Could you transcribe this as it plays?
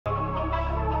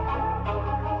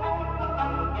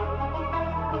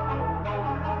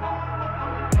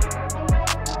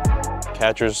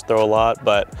catchers throw a lot,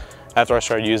 but after I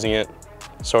started using it,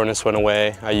 soreness went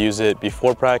away. I use it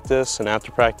before practice and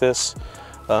after practice.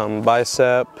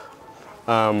 Bicep,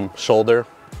 shoulder.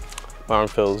 My arm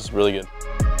feels really good.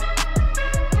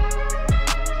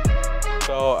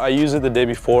 So I use it the day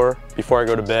before I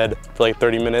go to bed for like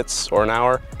 30 minutes or an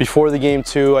hour. Before the game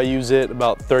too, I use it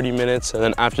about 30 minutes, and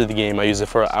then after the game, I use it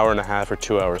for an hour and a half or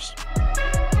 2 hours.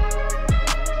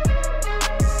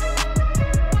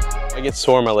 I get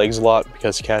sore in my legs a lot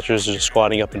because catchers are just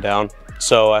squatting up and down.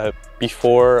 So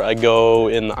before I go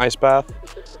in the ice bath,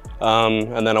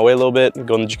 and then I wait a little bit,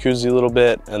 go in the jacuzzi a little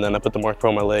bit, and then I put the Marc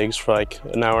Pro on my legs for like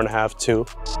an hour and a half, 2.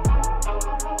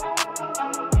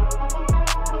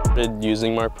 I started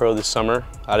using Marc Pro this summer.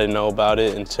 I didn't know about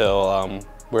it until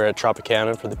we were at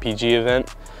Tropicana for the PG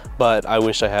event, but I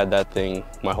wish I had that thing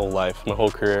my whole life, my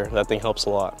whole career. That thing helps a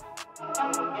lot.